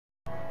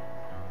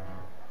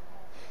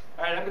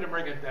right, I'm going to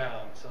bring it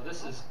down. So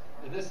this is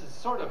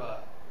sort of a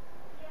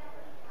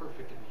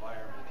perfect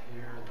environment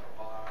here in the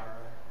bar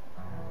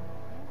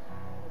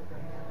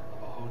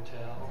of a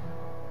hotel.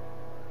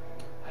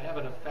 I have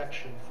an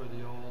affection for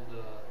the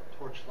old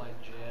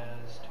Torchlight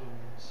jazz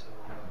tunes, so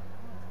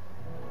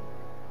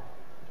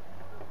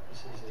this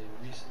is a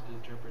recent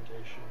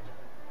interpretation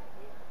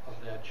of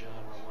that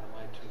genre. One of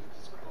my tunes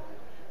is called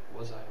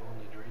 "Was I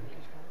Only Dreaming?"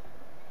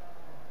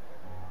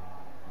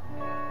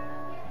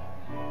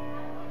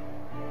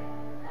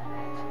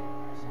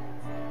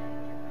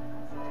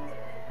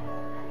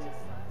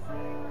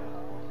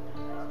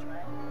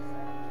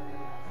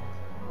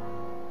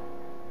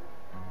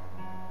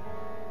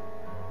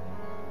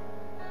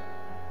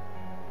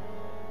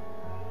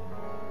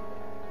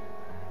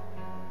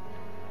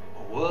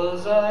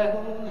 Was I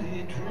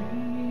only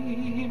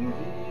dreaming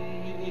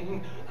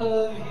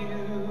of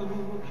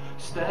you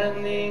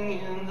standing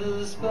in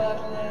the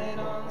spotlight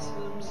on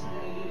some stage,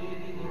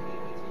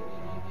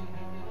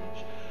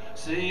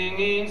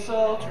 singing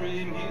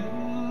sultry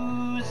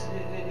music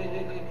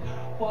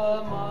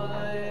while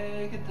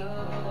my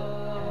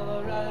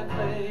guitar I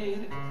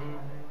played?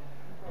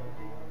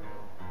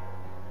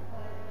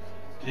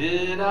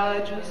 Did I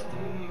just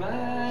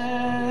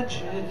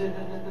imagine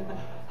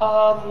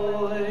our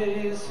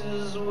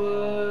voices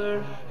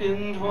were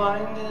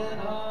entwined in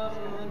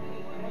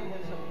harmony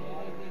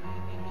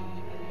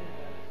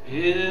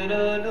in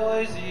a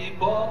noisy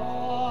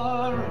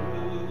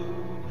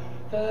barroom?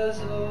 There's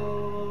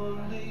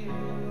only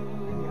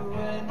you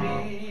and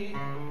me.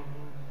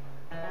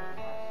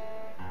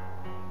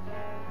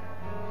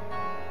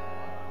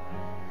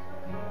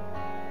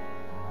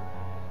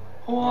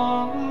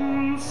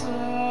 Once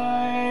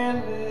I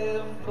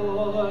lived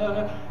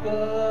for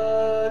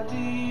the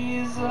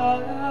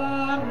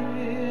desire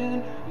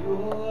in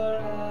your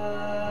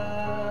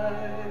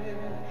eye.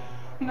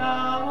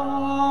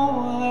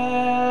 Now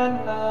when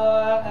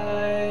our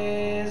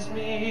eyes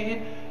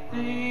meet,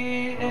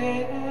 the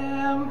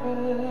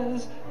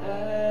embers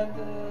have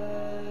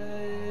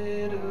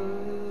died away.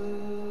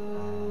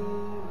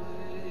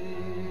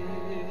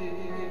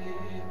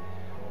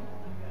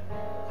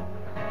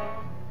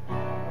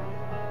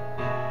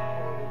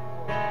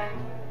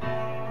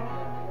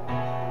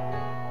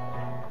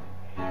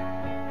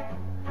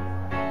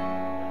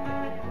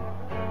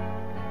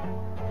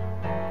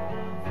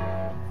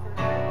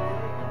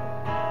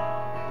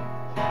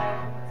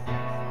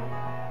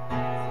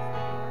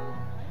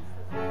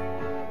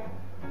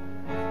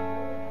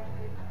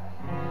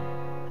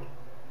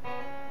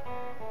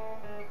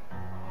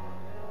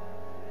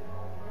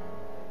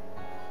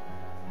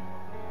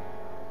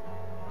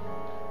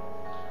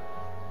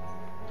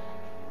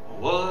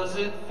 Was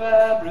it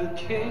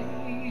fabrication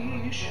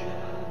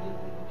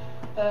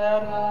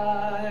that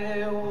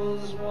I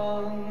was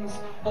once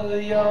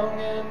a young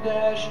and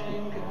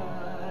dashing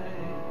guy?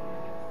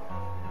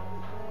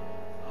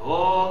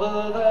 All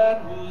of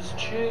that was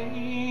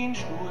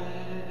changed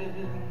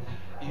when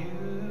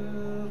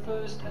you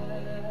first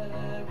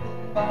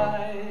happened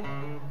by.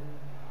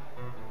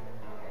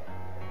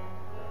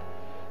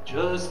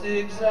 Just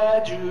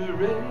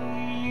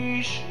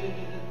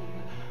exaggeration.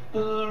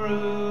 The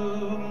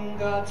room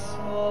got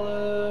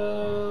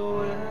smaller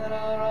when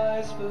our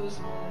eyes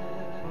first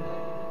met.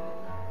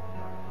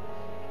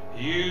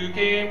 You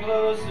came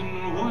close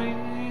and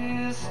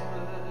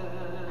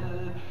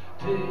whispered,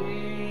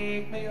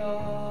 "Take me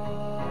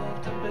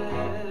off to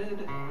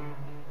bed."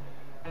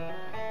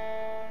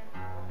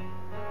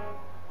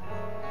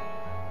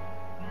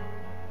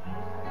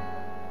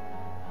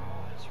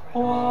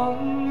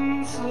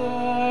 Once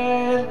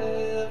I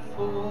lived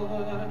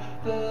for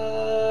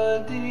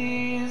the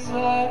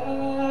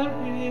desire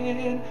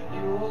in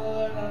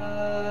your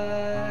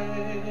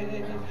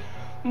eye.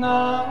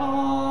 Now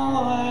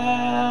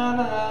when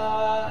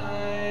our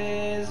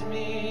eyes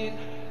meet,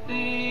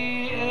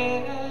 the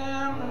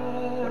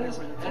embers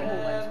have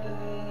died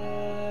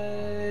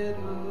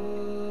away.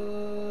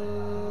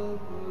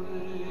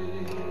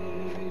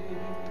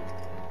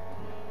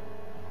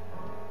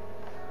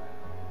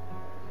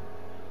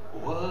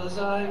 Was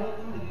I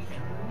only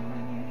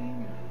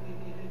dreaming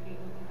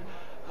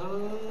of you?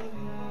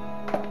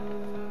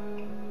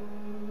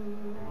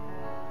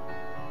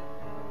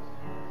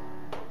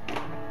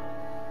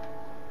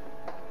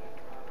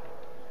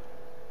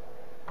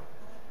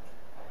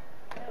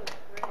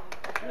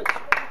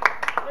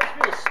 That's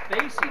real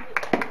spacey.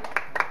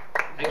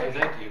 Thank you. Is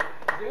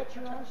that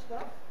your own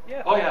stuff?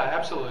 Yeah. Oh yeah,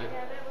 absolutely. Yeah,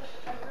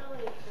 I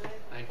really enjoyed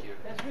it. Thank you.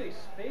 That's really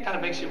spacey. Kind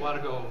of makes you want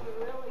to go. Really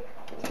cool.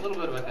 It's a little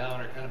bit of a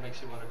downer. Kind of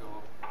makes you want to go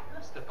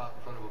step out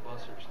in front of a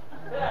bus or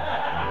something.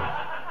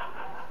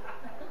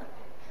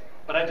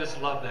 But I just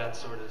love that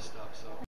sort of stuff. So.